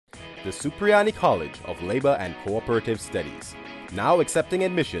the Cipriani College of Labor and Cooperative Studies, now accepting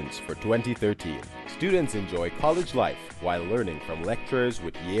admissions for 2013. Students enjoy college life while learning from lecturers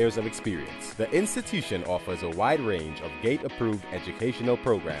with years of experience. The institution offers a wide range of GATE-approved educational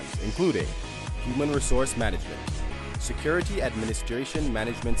programs, including Human Resource Management, Security Administration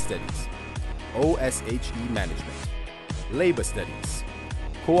Management Studies, OSHE Management, Labor Studies,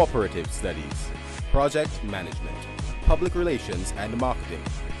 Cooperative Studies, Project Management, Public Relations and Marketing,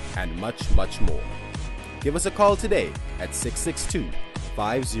 and much, much more. Give us a call today at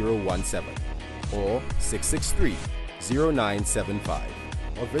 662-5017 or 663-0975,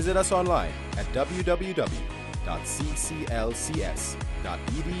 or visit us online at www.cclcs.edu.tt.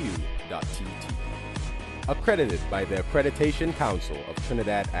 Accredited by the Accreditation Council of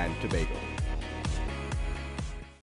Trinidad and Tobago.